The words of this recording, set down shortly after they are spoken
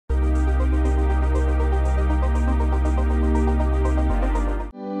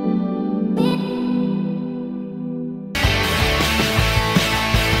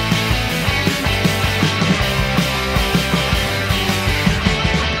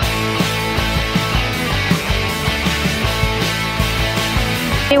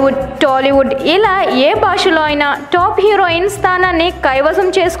బాలీవుడ్, టాలీవుడ్ ఇలా ఏ భాషలో అయినా టాప్ హీరోయిన్ స్థానాన్ని కైవసం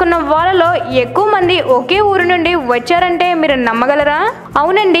చేసుకున్న వాళ్ళలో ఎక్కువ మంది ఒకే ఊరు నుండి వచ్చారంటే మీరు నమ్మగలరా?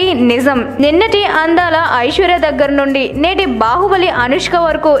 అవునండి, నిజం. నిన్నటి అందాల ఐశ్వర్య దగ్గర నుండి నేటి బాహుబలి అనుష్క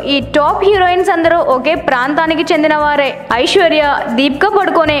వరకు ఈ టాప్ హీరోయిన్స్ అందరూ ఒకే ప్రాంతానికి చెందిన వారే. ఐశ్వర్య, దీపికా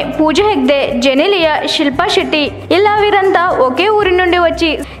పడుకోనే, పూజా హెగ్డే, జెనెలియా, శిల్పా శెట్టి ఇలా వీరంతా ఒకే ఊరి నుండి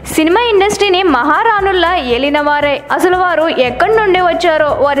వచ్చి సినిమా ఇండస్ట్రీని మహారాణుల్లా ఏలిన వారే. అసలు వారు ఎక్కడి నుండి వచ్చారో,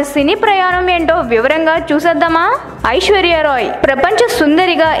 వారి సినీ ప్రయాణం ఏంటో వివరంగా చూసేద్దామా? ఐశ్వర్య రాయ్ ప్రపంచ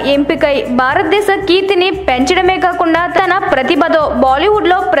సుందరిగా ఎంపికై భారతదేశ కీర్తిని పెంచడమే కాకుండా తన ప్రతిభతో బాలీవుడ్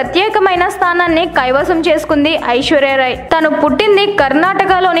లో ప్రత్యేకమైన స్థానాన్ని కైవసం చేసుకుంది ఐశ్వర్య రాయ్. తను పుట్టింది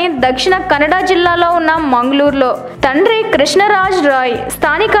కర్ణాటకలోని దక్షిణ కన్నడ జిల్లాలో ఉన్న మంగళూరులో. తండ్రి కృష్ణరాజ్ రాయ్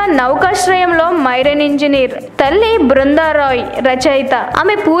స్థానిక నౌకాశ్రయంలో మైరైన్ ఇంజనీర్, తల్లి బృందా రాయ్ రచయిత.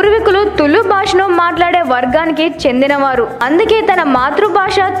 ఆమె పూర్వీకులు తులు భాషను మాట్లాడే వర్గానికి చెందినవారు. అందుకే తన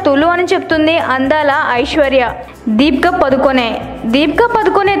మాతృభాష తులు అని చెప్తుంది అందాల ఐశ్వర్య. దీపికా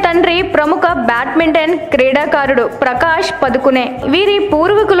పదుకొనే తండ్రి ప్రముఖ బ్యాడ్మింటన్ క్రీడాకారుడు ప్రకాష్ పదుకొనే. వీరి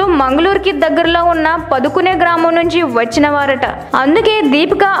పూర్వీకులు మంగళూరుకి దగ్గరలో ఉన్న పదుకొనే గ్రామం నుంచి వచ్చిన వారట. అందుకే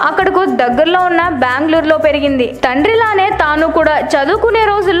దీపిక అక్కడకు దగ్గరలో ఉన్న బెంగళూరులో పెరిగింది. తండ్రిలానే తాను కూడా చదువుకునే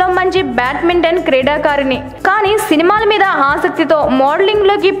రోజుల్లో మంచి బ్యాడ్మింటన్ క్రీడాకారిణి. కానీ సినిమాల మీద ఆసక్తితో మోడలింగ్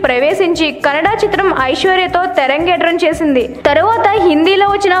లోకి ప్రవేశించి కన్నడ చిత్రం ఐశ్వర్యతో తెరంగేట్రం చేసింది. తరువాత హిందీలో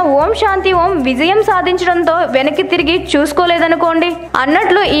వచ్చిన ఓం శాంతి ఓం విజయం సాధించడంతో వెనక్కి తిరిగి చూసుకోలేదనుకోండి.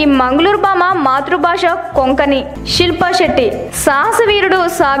 అన్నట్లు ఈ మంగళూరు భామ మాతృభాష కొంకణి. శిల్పా శెట్టి సాహసవీరుడు,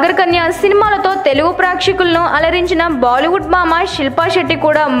 సాగర్ కన్య సినిమాలతో తెలుగు ప్రేక్షకులను అలరించిన బాలీవుడ్ భామ శిల్పా శెట్టి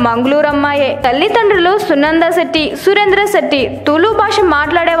కూడా మంగళూరు అమ్మాయే. తల్లిదండ్రులు సునంద శెట్టి, సురేంద్ర శెట్టి తులు భాష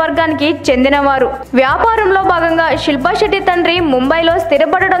మాట్లాడే వర్గానికి చెందినవారు. వ్యాపారంలో భాగంగా శిల్పా శెట్టి తండ్రి ముంబైలో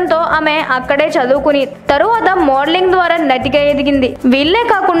స్థిరపడడంతో ఆమె అక్కడే చదువుకుని తరువాత మోడలింగ్ ద్వారా నటిగా ఎదిగింది. వీళ్లే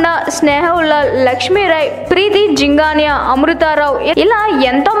కాకుండా స్నేహవుల్లా, లక్ష్మీరాయ్, ప్రీతి జింగానియా, అమృతారావు ఇలా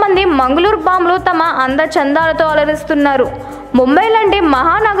ఎంతో మంది మంగళూరు బాంబులు తమ అంద చందాలతో అలరిస్తున్నారు. ముంబై లాంటి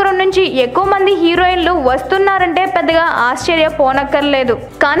మహానగరం నుంచి ఎక్కువ మంది హీరోయిన్లు వస్తున్నారంటే పెద్దగా ఆశ్చర్యపోనక్కర్లేదు.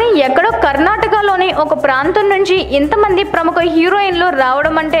 కానీ ఎక్కడో కర్ణాటకలోని ఒక ప్రాంతం నుంచి ఇంతమంది ప్రముఖ హీరోయిన్లు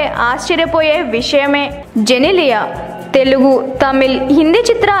రావడం అంటే ఆశ్చర్యపోయే విషయమే. జెనెలియా తెలుగు, తమిళ్, హిందీ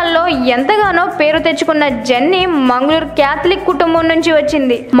చిత్రాల్లో ఎంతగానో పేరు తెచ్చుకున్న జెన్నీ మంగళూరు క్యాథలిక్ కుటుంబం నుంచి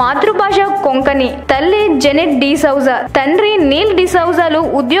వచ్చింది. మాతృభాష కొంకణి. తల్లి జెనెట్ డిసౌజా, తండ్రి నీల్ డిసౌజాలు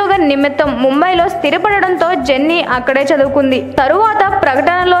ఉద్యోగ నిమిత్తం ముంబైలో స్థిరపడడంతో జెన్నీ అక్కడే చదువుకుంది. తరువాత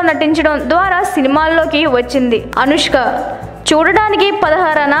ప్రకటనలో నటించడం ద్వారా సినిమాల్లోకి వచ్చింది. అనుష్క చూడడానికి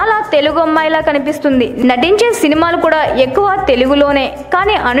 16 అనాల తెలుగు అమ్మాయిలా కనిపిస్తుంది. నటించే సినిమాలు కూడా ఎక్కువ తెలుగులోనే.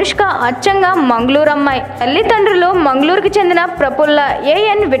 కానీ అనుష్క అచ్చంగా మంగళూరు అమ్మాయి. తల్లిదండ్రులు మంగళూరుకి చెందిన ప్రఫుల్ల,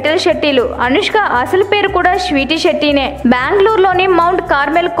 ఏఎన్ విఠల్ శెట్టిలు. అనుష్క అసలు పేరు కూడా స్వీటీ శెట్టినే. బెంగళూరులోని మౌంట్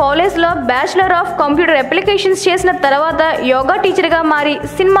కార్మెల్ కాలేజ్ లో బ్యాచిలర్ ఆఫ్ కంప్యూటర్ అప్లికేషన్స్ చేసిన తర్వాత యోగా టీచర్ గా మారి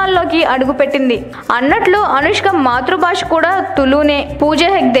సినిమాల్లోకి అడుగుపెట్టింది. అన్నట్లు అనుష్క మాతృభాష కూడా తులునే.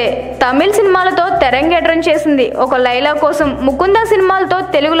 పూజా హెగ్డే తమిళ సినిమాలతో తెరంగేట్రం చేసింది. ఒక లైలా కోసం, ముకుంద సినిమాలతో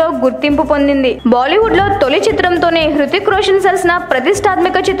తెలుగులో గుర్తింపు పొందింది. బాలీవుడ్ లో తొలి చిత్రంతోనే హృతిక్ రోషన్ సరసన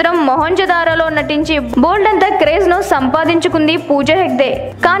ప్రతిష్టాత్మక చిత్రం మొహంజదారోలో నటించి బోల్డ్ అంత క్రేజ్ ను సంపాదించుకుంది పూజా హెగ్డే.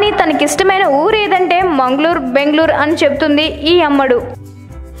 కానీ తనకిష్టమైన ఊరు ఏదంటే మంగళూరు, బెంగళూరు అని చెప్తుంది ఈ అమ్మడు.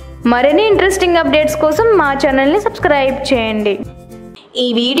 మరిన్ని ఇంట్రెస్టింగ్ అప్డేట్స్ కోసం మా ఛానల్ ని సబ్స్క్రైబ్ చేయండి. ఈ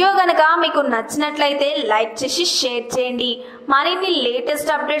వీడియో గనక మీకు నచ్చినట్లయితే లైక్ చేసి షేర్ చేయండి. మరిన్ని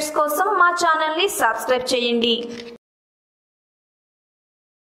లేటెస్ట్ అప్డేట్స్ కోసం మా ఛానల్ ని సబ్స్క్రైబ్ చేయండి.